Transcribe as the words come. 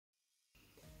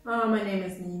My name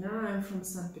is Nina. I'm from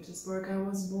St. Petersburg. I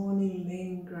was born in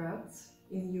Leningrad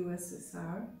in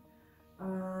USSR.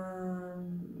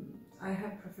 I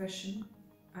have profession.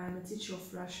 I'm a teacher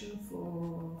of Russian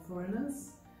for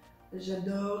foreigners.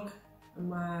 J'adore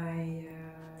my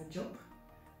job.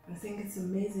 I think it's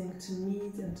amazing to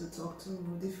meet and to talk to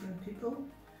different people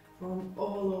from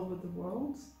all over the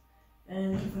world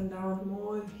and to find out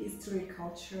more history,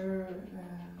 culture,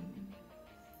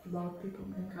 about people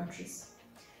and countries.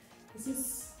 This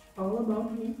is all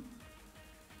about me.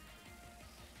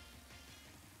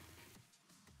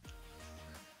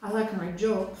 I like my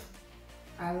job.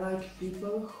 I like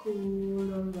people who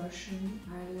learn Russian.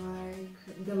 I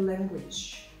like the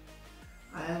language.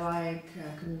 I like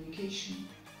communication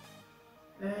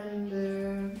and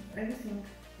everything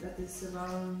that is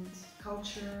around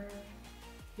culture,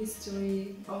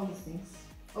 history, all the things.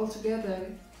 Altogether,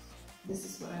 this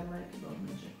is what I like about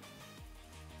my job.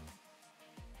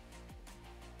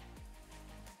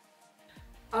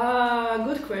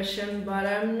 Good question, but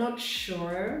I'm not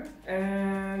sure.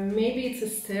 Maybe it's a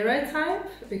stereotype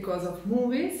because of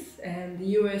movies and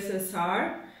the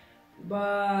USSR,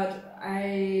 but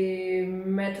I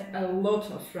met a lot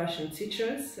of Russian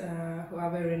teachers who are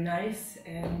very nice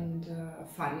and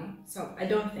funny, so I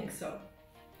don't think so.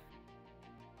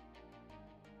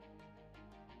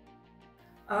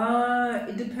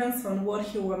 It depends on what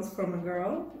he wants from a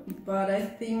girl, but I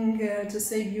think to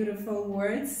say beautiful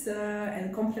words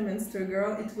and compliments to a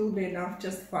girl, it will be enough,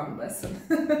 just fun lesson.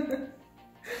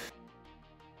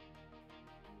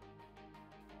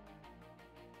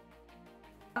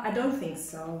 I don't think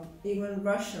so. Even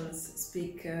Russians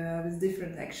speak with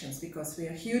different accents because we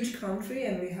are a huge country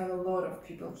and we have a lot of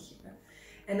people here.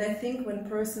 And I think when a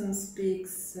person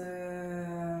speaks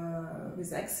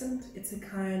with accent, it's a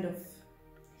kind of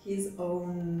his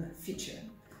own feature.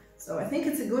 So I think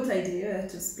it's a good idea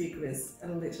to speak with a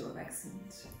little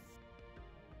accent.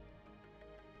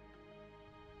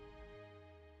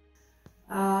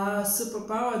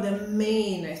 Superpower, the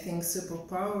main, I think,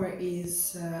 superpower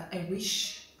is a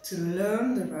wish to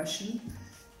learn the Russian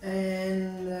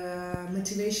and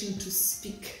motivation to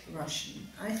speak Russian.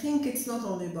 I think it's not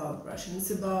only about Russian, it's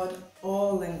about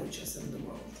all languages in the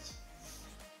world.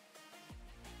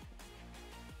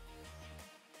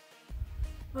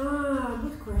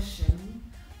 Good question.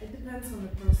 It depends on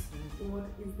the person, what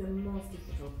is the most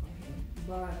difficult for him.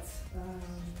 But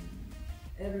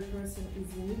every person is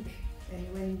unique,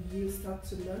 and when you start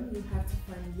to learn, you have to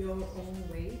find your own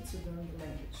way to learn the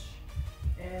language.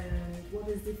 And what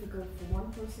is difficult for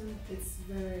one person, it's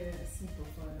very simple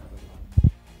for another one.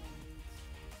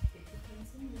 And it depends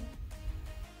on you.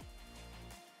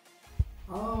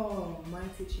 Oh, my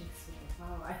teaching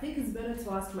superpower. I think it's better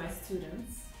to ask my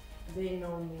students. They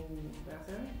know me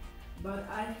better, but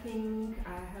I think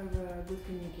I have a good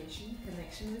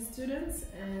connection with students,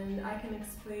 and I can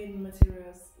explain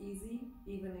materials easy,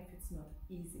 even if it's not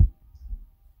easy.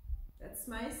 That's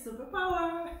my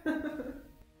superpower!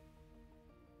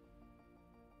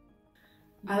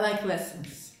 I like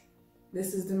lessons.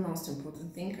 This is the most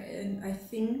important thing, I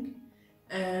think.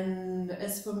 And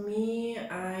as for me,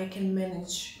 I can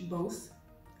manage both.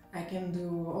 I can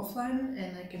do offline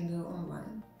and I can do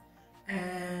online.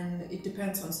 And it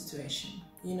depends on situation.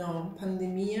 You know,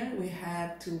 pandemia, we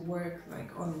had to work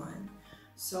like online.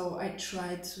 So I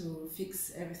try to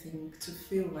fix everything to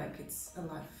feel like it's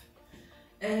alive.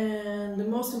 And the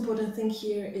most important thing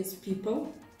here is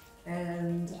people.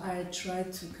 And I try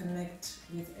to connect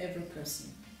with every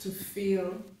person to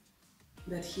feel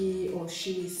that he or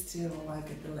she still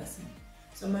like the lesson.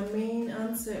 So my main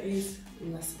answer is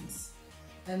lessons.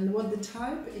 And what the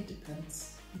type, it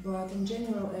depends. But in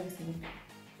general, everything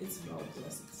is about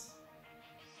lessons.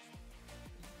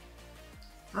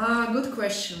 Good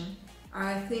question.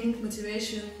 I think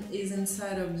motivation is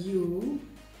inside of you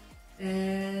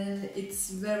and it's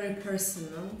very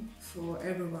personal for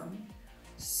everyone.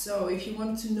 So if you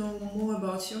want to know more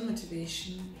about your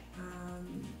motivation,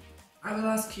 I will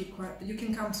ask you, you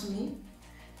can come to me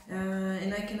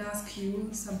and I can ask you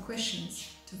some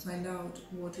questions to find out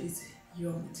what is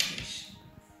your motivation.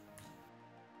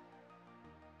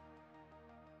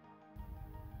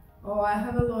 Oh, I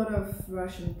have a lot of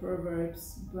Russian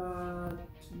proverbs, but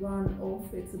one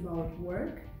of it's about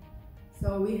work.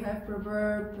 So we have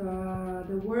proverb,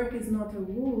 the work is not a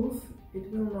wolf,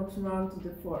 it will not run to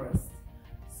the forest.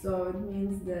 So it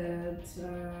means that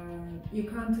you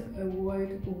can't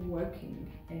avoid working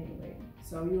anyway.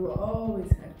 So you will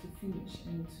always have to finish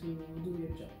and to do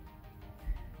your job.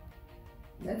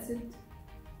 That's it.